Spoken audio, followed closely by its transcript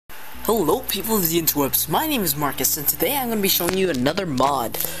Hello people of the interwebs, my name is Marcus and today I'm going to be showing you another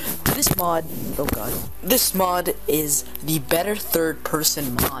mod. This mod is the better third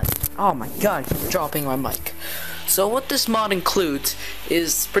person mod. Oh my god, I keep dropping my mic. So what this mod includes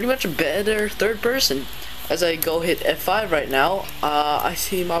is pretty much a better third person. As I go hit F5 right now, I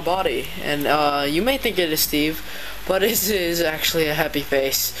see my body and you may think it is Steve, but it is actually a happy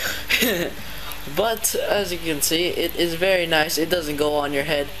face. But as you can see, it is very nice. It doesn't go on your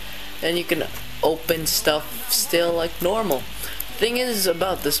head and you can open stuff still like normal. Thing is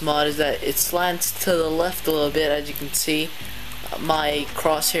about this mod is that it slants to the left a little bit. As you can see, my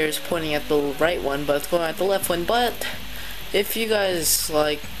crosshair is pointing at the right one, but it's going at the left one. But if you guys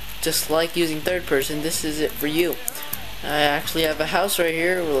just like using third person, this is it for you. I actually have a house right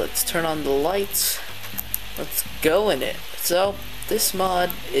here. Well, let's turn on the lights. Let's go in it. So this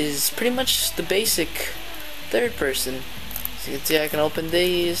mod is pretty much the basic third person. As you can see, I can open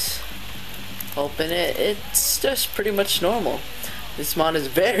these, open it. It's just pretty much normal. This mod is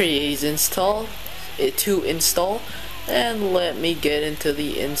very easy to install, and let me get into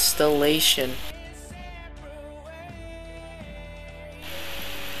the installation.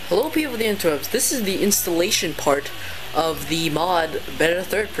 Hello people of the interwebs, this is the installation part of the mod Better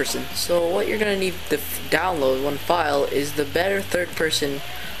Third Person. So what you're gonna need to download one file is the Better Third Person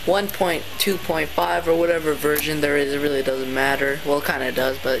 1.2.5 or whatever version there is. It really doesn't matter. Well, it kinda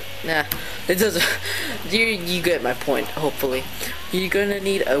does, but nah, it doesn't. You get my point, hopefully. You're gonna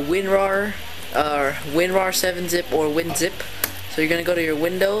need a WinRAR 7-zip or WinZip. So you're gonna go to your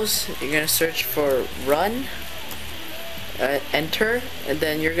Windows, you're gonna search for run, enter, and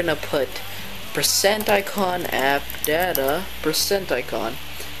then you're gonna put %icon app data %icon.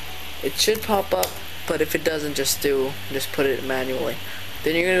 It should pop up, but if it doesn't, just put it manually.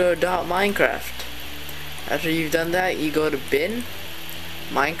 Then you're gonna go to .minecraft. After you've done that, you go to bin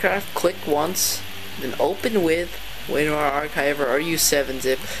Minecraft, click once, then open with WinRAR archiver or use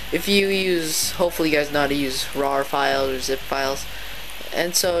 7-zip. If you use, hopefully you guys know how to use RAR files or zip files.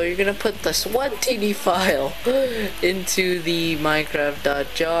 And so you're gonna put this one TD file into the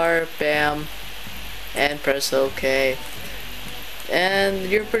minecraft.jar, bam, and press OK.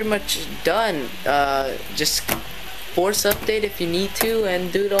 And you're pretty much done. Just force update if you need to and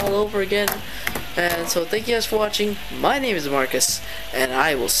do it all over again. And so thank you guys for watching. My name is Marcus and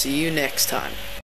I will see you next time.